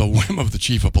dies at the whim of the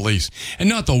chief of police. And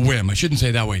not the whim, I shouldn't say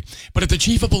it that way. But if the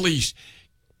chief of police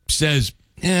says,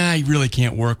 I really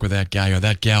can't work with that guy or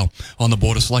that gal on the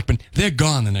Board of Selectmen, they're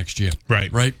gone the next year.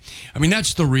 Right. Right? I mean,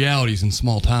 that's the realities in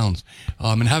small towns.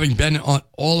 And having been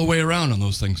all the way around on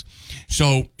those things.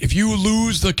 So if you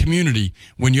lose the community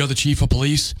when you're the chief of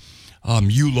police,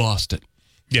 you lost it.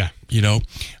 Yeah.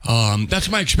 That's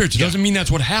my experience. It doesn't mean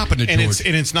that's what happened to George.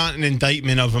 And it's not an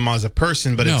indictment of him as a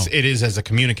person, but it is as a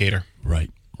communicator. Right.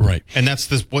 And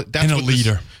that's a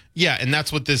leader. Yeah, and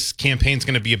that's what this campaign's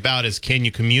going to be about, is can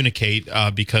you communicate,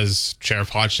 because Sheriff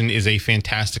Hodgson is a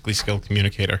fantastically skilled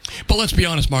communicator. But let's be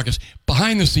honest, Marcus,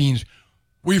 behind the scenes,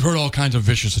 we've heard all kinds of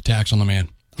vicious attacks on the man.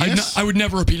 Yes. I would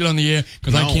never repeat it on the air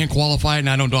because I can't qualify it and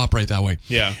I don't operate that way.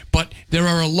 Yeah. But there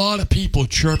are a lot of people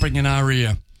chirping in our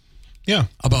ear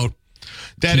about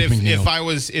that. Chief McNeil. If I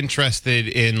was interested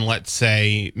in, let's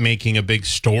say, making a big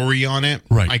story on it,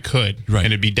 I could, and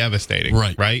it'd be devastating,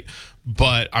 right?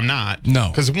 But I'm not. No.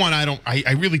 Because one,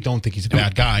 I really don't think he's a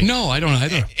bad guy. No, I don't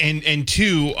either. And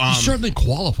two, he's certainly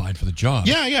qualified for the job.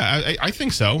 Yeah, I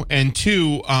think so. And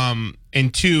two,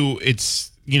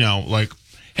 it's, like,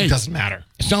 it doesn't matter.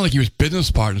 It's not like he was business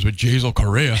partners with Jazel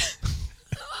Correa.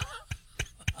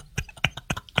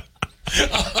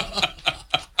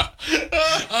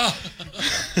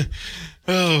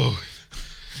 Oh.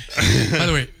 By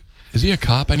the way, is he a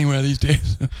cop anywhere these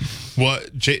days?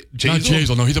 What? Jazel? Not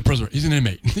Jazel. No, he's a prisoner. He's an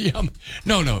inmate.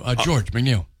 No, George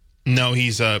McNeil. No,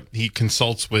 he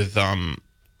consults with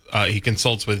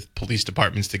police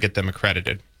departments to get them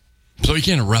accredited. So he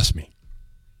can't arrest me.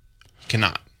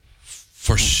 Cannot.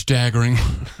 For staggering.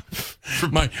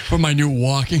 for my new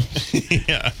walking.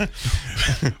 Yeah.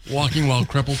 Walking while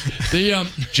crippled.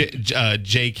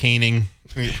 Jay caning.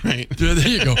 Right. There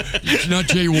you go. It's not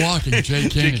Jay walking, Jay caning.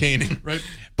 Jay caning. Right.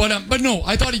 But no,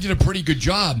 I thought he did a pretty good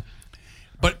job.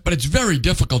 But it's very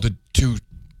difficult to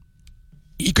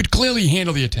he could clearly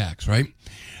handle the attacks, right?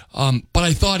 But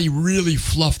I thought he really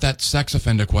fluffed that sex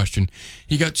offender question.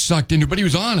 He got sucked into, but he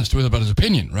was honest about his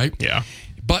opinion, right? Yeah.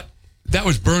 But that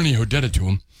was Bernie who did it to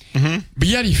him. Mm-hmm. But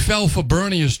yet he fell for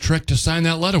Bernie's trick to sign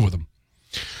that letter with him.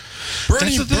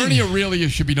 Bernie really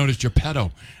should be known as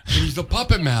Geppetto. I mean, he's the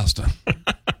puppet master.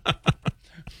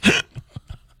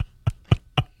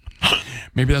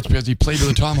 Maybe that's because he played with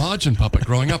a Tom Hodgson puppet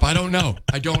growing up. I don't know.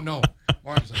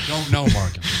 Marcus, I don't know,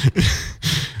 Marcus.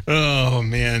 Oh,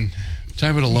 man.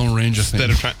 Time for the Lone Ranger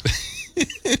thing.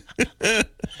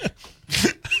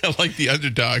 I like the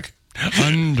underdog.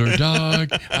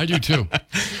 Underdog. I do too.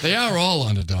 They are all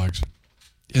underdogs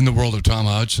in the world of Tom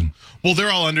Hodgson. Well,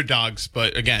 they're all underdogs,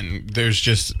 but again, there's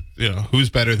just who's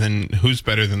better than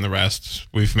the rest.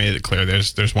 We've made it clear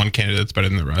there's one candidate that's better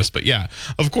than the rest. But yeah,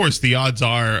 of course, the odds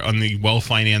are on the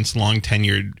well-financed,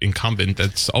 long-tenured incumbent.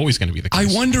 That's always going to be the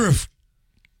case. I wonder if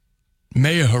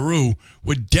Mayor Haru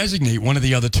would designate one of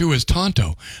the other two as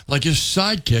Tonto, like his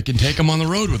sidekick, and take him on the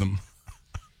road with him.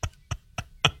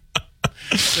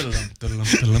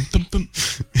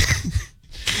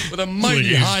 With a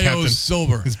mighty Hi-O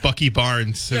silver. It's Bucky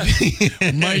Barnes. Yeah.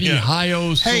 Mighty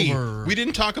Hi-O silver. Hey, we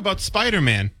didn't talk about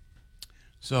Spider-Man.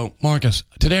 So, Marcus,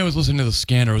 today I was listening to the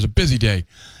Scanner. It was a busy day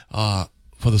for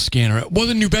the Scanner. It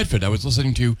wasn't New Bedford. I was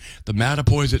listening to the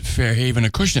Mattapoys at Fairhaven,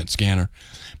 Acushnet Scanner,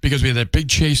 because we had that big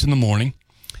chase in the morning.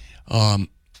 And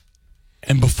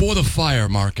before the fire,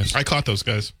 Marcus. I caught those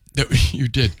guys. You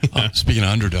did. Speaking of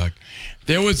underdog.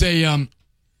 There was an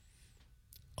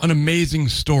amazing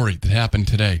story that happened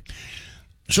today.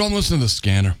 So I'm listening to the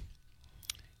Scanner,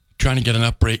 trying to get an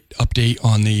update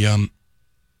on the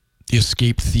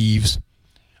escaped thieves,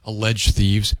 alleged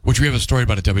thieves, which we have a story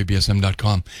about at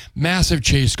WBSM.com. Massive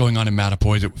chase going on in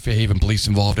Mattapoys, Fairhaven police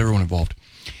involved, everyone involved.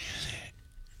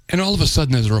 And all of a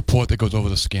sudden, there's a report that goes over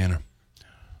the Scanner.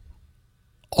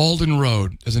 Alden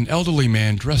Road, there's an elderly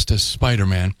man dressed as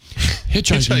Spider-Man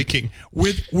hitchhiking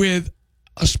with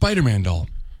a Spider-Man doll.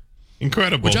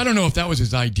 Incredible. Which I don't know if that was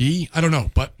his ID. I don't know,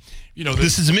 but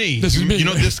this is me. This is me. You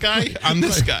know this guy? I'm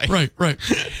this guy. Right.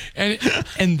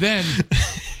 And then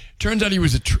turns out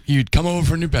he'd come over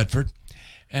from New Bedford,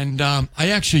 and I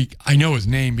know his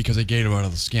name because I gave it out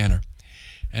of the Scanner,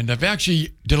 and I've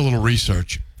actually did a little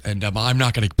research, and I'm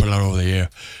not going to put it out over the air,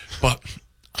 but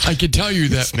I can tell you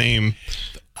that his name.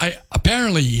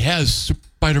 Apparently he has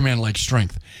Spider-Man-like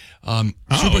strength,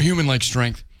 superhuman-like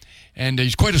strength, and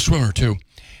he's quite a swimmer too.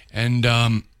 And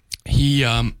he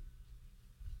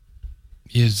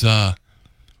is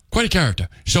quite a character.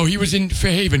 So he was in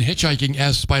Fairhaven hitchhiking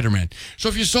as Spider-Man. So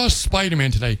if you saw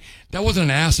Spider-Man today, that wasn't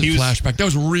an acid flashback. That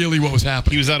was really what was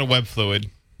happening. He was out of web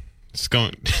fluid. It's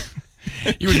going.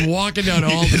 He was walking down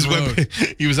all the road.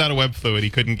 He was out of web fluid. He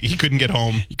couldn't get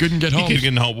home. He couldn't get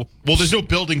home. Well, there's no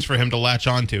buildings for him to latch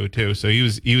onto too. So he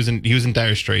was in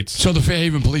dire straits. So the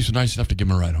Fairhaven police were nice enough to give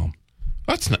him a ride home.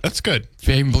 That's good.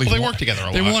 Fayehaven Police. Well, they work together a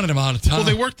lot. They wanted him out of town. Well,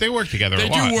 they work together They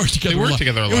a lot. do work together. They work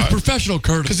together a lot. It was professional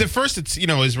courtesy. Because at first, it's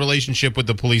his relationship with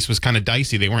the police was kind of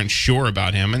dicey. They weren't sure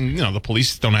about him, and the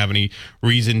police don't have any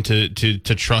reason to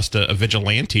trust a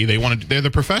vigilante. They're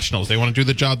the professionals. They want to do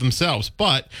the job themselves.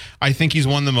 But I think he's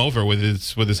won them over with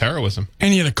his heroism.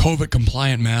 And he had a COVID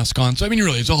compliant mask on. So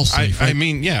really, it's all safe. I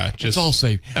mean, yeah, it's all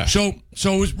safe. Yeah. So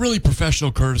it was really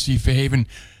professional courtesy. Fayehaven,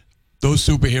 those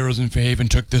superheroes in Fayehaven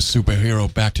took this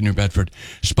superhero back to New Bedford.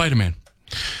 Spider-Man.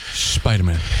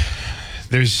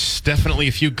 There's definitely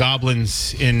a few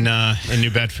goblins in New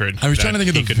Bedford. I was trying to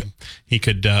think of he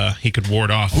could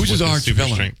ward off. Who's his arch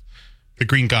villain? Strength. The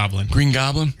Green Goblin. Green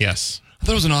Goblin? Yes. I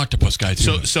thought it was an octopus guy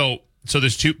too. So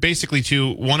there's two.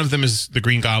 One of them is the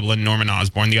Green Goblin, Norman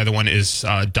Osborn. The other one is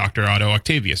Dr. Otto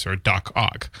Octavius, or Doc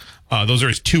Ock. Those are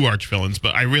his two arch villains,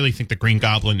 but I really think the Green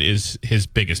Goblin is his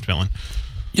biggest villain.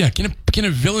 Yeah, can a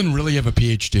villain really have a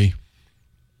PhD?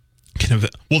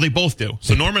 Well, they both do.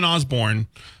 So Norman Osborn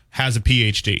has a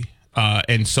PhD,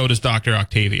 and so does Dr.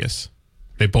 Octavius.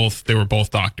 They were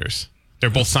both doctors. They're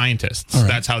both scientists. Right.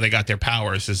 That's how they got their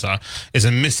powers. Is a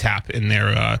mishap in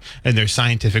their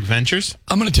scientific ventures.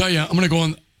 I'm going to tell you. I'm going to go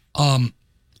on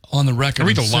the record. I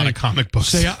read a lot of comic books.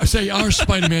 Say our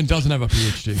Spider-Man doesn't have a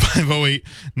PhD.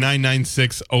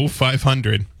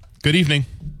 508-996-0500. Good evening.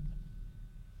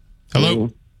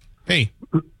 Hello. Hey.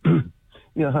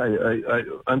 Yeah, hi.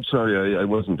 I'm sorry, I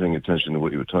wasn't paying attention to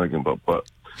what you were talking about, but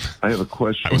I have a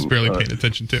question. I was barely paying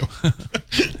attention too.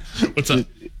 What's up?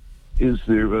 Is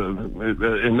there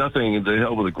nothing? The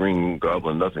hell with the Green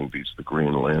Goblin. Nothing beats the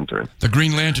Green Lantern. The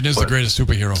Green Lantern is the greatest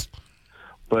superhero.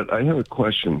 But I have a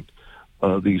question.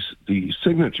 The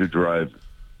signature drive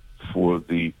for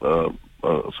the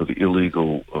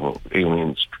illegal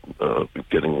aliens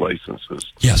getting licenses.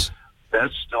 Yes.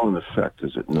 That's still in effect,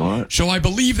 is it not? So I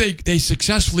believe they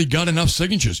successfully got enough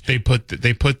signatures. They put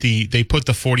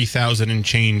the 40,000 and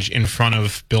change in front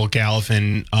of Bill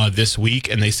Galvin this week,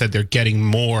 and they said they're getting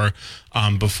more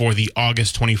before the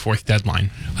August 24th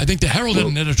deadline. I think the Herald had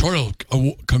an editorial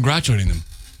congratulating them.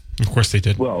 Of course they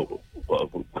did. Well,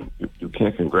 you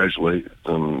can't congratulate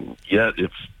them yet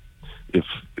if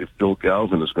Bill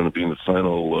Galvin is going to be in the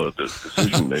final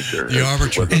decision maker. The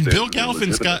arbiter. And Bill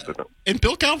Galvin's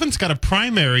got a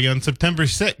primary on September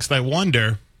 6th. I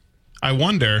wonder.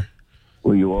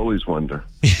 Well, you always wonder.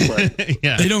 But,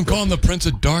 yeah. They don't call him the Prince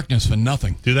of Darkness for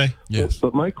nothing. Do they? Yes.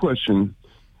 But my question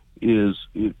is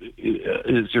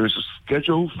there a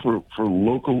schedule for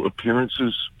local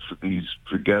appearances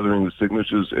for gathering the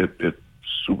signatures at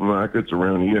supermarkets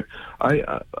around here?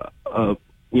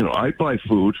 I buy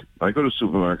food. I go to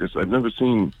supermarkets. I've never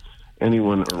seen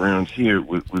anyone around here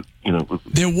with.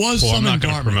 There was some in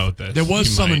Dartmouth. There was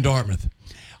some in Dartmouth.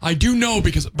 I do know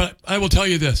but I will tell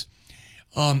you this: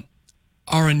 our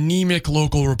anemic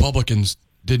local Republicans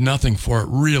did nothing for it.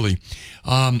 Really,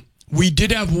 we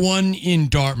did have one in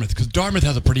Dartmouth because Dartmouth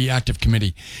has a pretty active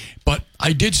committee. But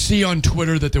I did see on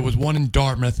Twitter that there was one in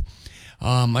Dartmouth.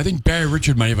 I think Barry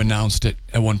Richard might have announced it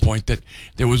at one point that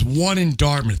there was one in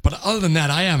Dartmouth. But other than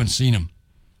that, I haven't seen him.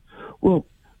 Well,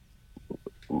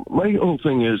 my whole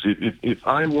thing is if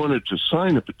I wanted to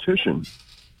sign a petition,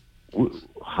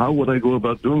 how would I go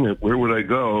about doing it? Where would I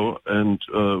go? And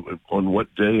on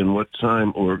what day and what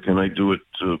time? Or can I do it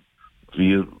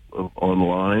via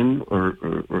online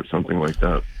or something like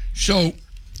that? So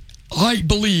I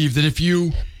believe that if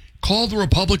you call the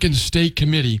Republican State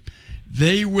Committee,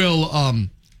 they will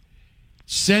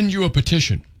send you a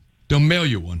petition. They'll mail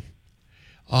you one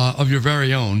of your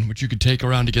very own, which you could take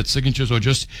around to get signatures or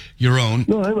just your own.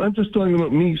 No, I'm just talking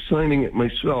about me signing it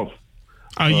myself.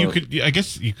 You could. I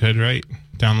guess you could, right?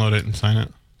 Download it and sign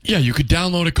it. Yeah, you could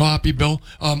download a copy, Bill,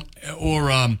 and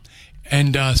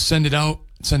send it out.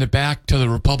 Send it back to the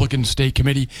Republican State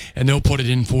Committee, and they'll put it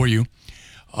in for you.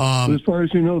 As far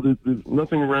as you know, there's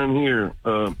nothing around here.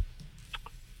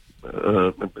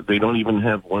 They don't even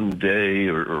have one day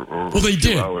or well, they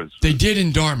did. Hours. They did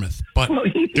in Dartmouth, but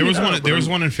there was one. There was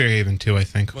one in Fairhaven too, I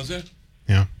think. Was there?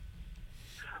 Yeah.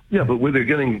 Yeah, but where they're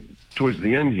getting towards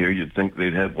the end here, you'd think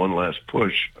they'd have one last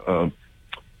push.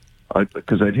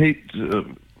 Because I'd hate.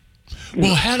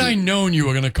 Well, had I known you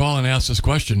were going to call and ask this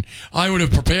question, I would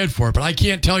have prepared for it. But I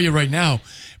can't tell you right now.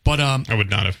 But I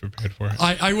would not have prepared for it.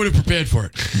 I would have prepared for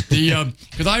it.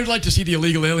 Because I would like to see the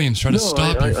illegal aliens try to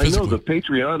stop you physically. I know the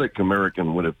patriotic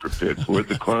American would have prepared for it.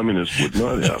 The communists would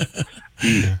not have.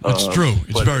 It's true.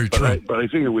 It's very true. But I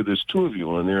figure with there's two of you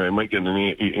on there, I might get an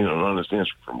honest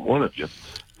answer from one of you.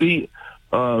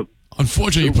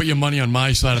 Unfortunately, you put your money on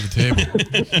my side of the table.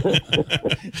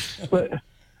 But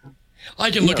I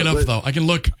can look it up, though. I can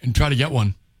look and try to get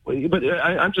one. Well, But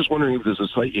I'm just wondering if there's a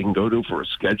site you can go to for a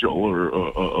schedule or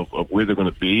of where they're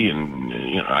going to be,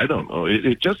 and I don't know.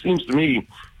 It just seems to me,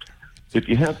 if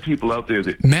you have people out there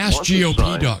that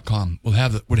MassGOP.com would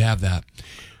have that.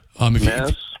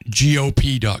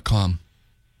 GOP.com.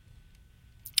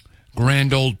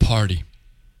 Grand Old Party.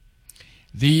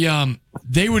 They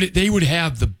would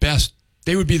have the best.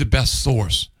 They would be the best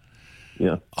source.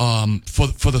 Yeah.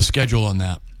 For the schedule on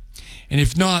that, and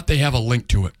if not, they have a link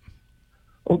to it.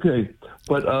 Okay,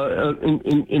 but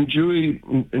enjoy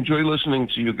listening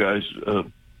to you guys.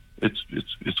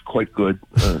 It's quite good.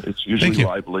 It's usually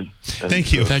lively. And,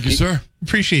 Thank you. Thank you, sir.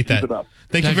 Appreciate that. Keep it up.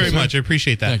 Thank you very much. I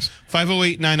appreciate that. Thanks.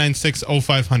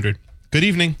 508-996-0500. Good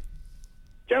evening.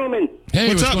 Gentlemen. Hey,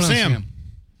 what's up, going on, Sam?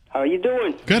 How are you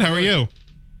doing? Good. How are you?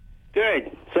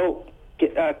 Good. So,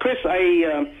 Chris,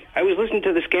 I was listening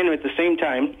to the scanner at the same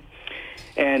time,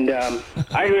 and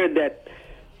I heard that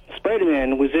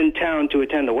Spider-Man was in town to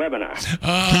attend a webinar.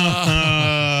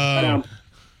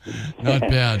 Not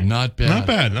bad. Not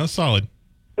bad. That was solid.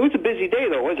 It was a busy day,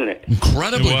 though, wasn't it?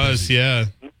 Incredibly. It was, busy. yeah.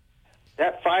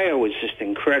 That fire was just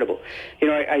incredible.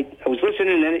 I was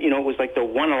listening, and then, it was like the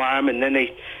one alarm, and then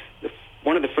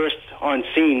one of the first on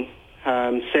scene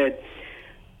said,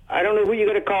 I don't know who you're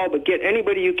going to call, but get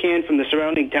anybody you can from the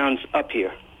surrounding towns up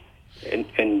here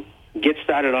and get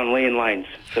started on laying lines.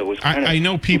 So it was I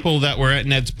know people that were at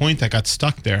Ned's Point that got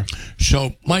stuck there.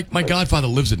 So my godfather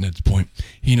lives at Ned's Point.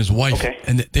 He and his wife, Okay.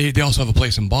 and they also have a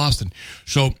place in Boston.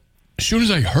 So as soon as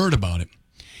I heard about it,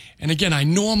 and again, I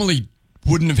normally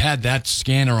wouldn't have had that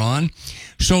scanner on.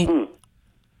 So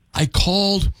I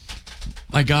called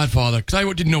my godfather because I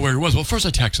didn't know where he was. Well, first I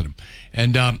texted him,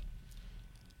 and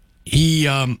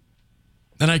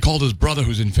then I called his brother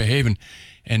who's in Fairhaven,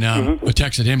 and I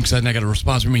texted him because then I got a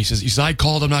response from him. He says, I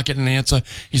called, I'm not getting an answer.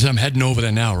 He said, I'm heading over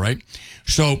there now, right?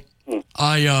 So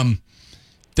then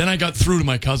I got through to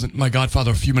my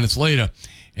godfather a few minutes later,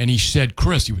 and he said,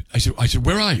 Chris, I said,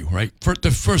 where are you, right?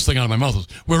 The first thing out of my mouth was,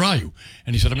 where are you?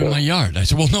 And he said, I'm in my yard. I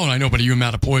said, well, no, I know, but are you in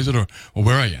Mattapoisett or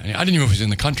where are you? And I didn't even know if he was in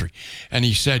the country. And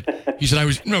he said, I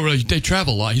was, no, really, they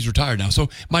travel a lot. He's retired now. So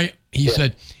he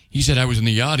said, I was in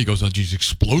the yard. He goes, these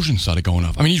explosions started going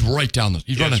off. I mean, he's right down the,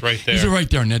 It's right there. He's right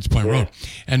there on Ned's Point Road.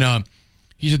 And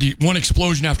he said one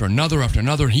explosion after another, and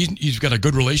he's got a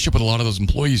good relationship with a lot of those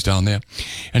employees down there.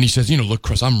 And he says, look,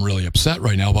 Chris, I'm really upset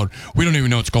right now about, we don't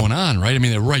even know what's going on, right? I mean,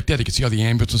 they're right there. They can see all the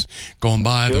ambulances going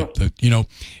by,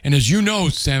 and as you know,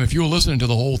 Sam, if you were listening to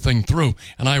the whole thing through,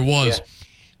 and I was,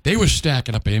 they were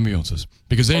stacking up ambulances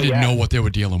because they didn't know what they were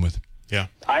dealing with. Yeah.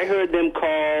 I heard them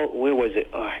call, where was it?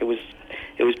 It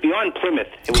was beyond Plymouth.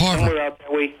 It was Carver. somewhere out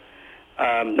that way.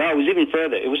 No, it was even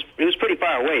further. It was pretty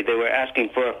far away. They were asking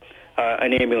for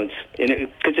an ambulance,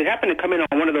 because it happened to come in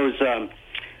on one of those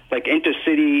like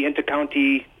intercity,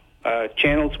 intercounty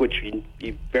channels, which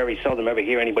you very seldom ever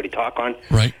hear anybody talk on.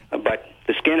 Right. But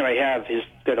the scanner I have has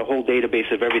got a whole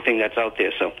database of everything that's out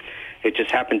there. So it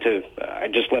just happened to. I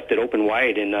just left it open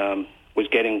wide and was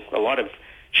getting a lot of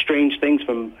strange things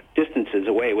from distances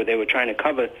away where they were trying to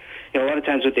cover. A lot of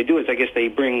times what they do is I guess they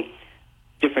bring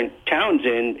different towns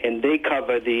in and they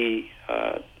cover the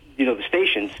the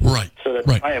stations, right? So that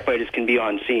the firefighters can be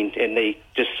on scene, and they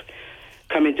just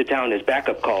come into town as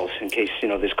backup calls in case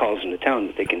there's calls in the town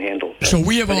that they can handle. So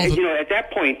we have at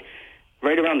that point,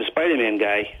 right around the Spider-Man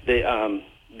guy, they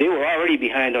were already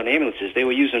behind on ambulances. They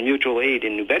were using mutual aid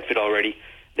in New Bedford already.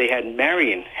 They had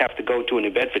Marion have to go to a New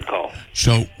Bedford call.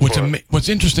 So what's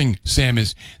interesting, Sam,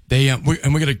 is they and we're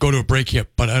going to go to a break here,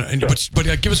 but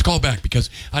give us a call back because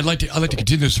I'd like to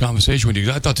continue this conversation with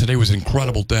you. I thought today was an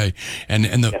incredible day, and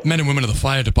the men and women of the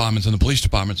fire departments and the police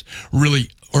departments really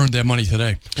earned their money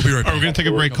today. We'll be right back. We're going to take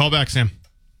a break. Call back, Sam.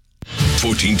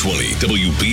 1420 WB.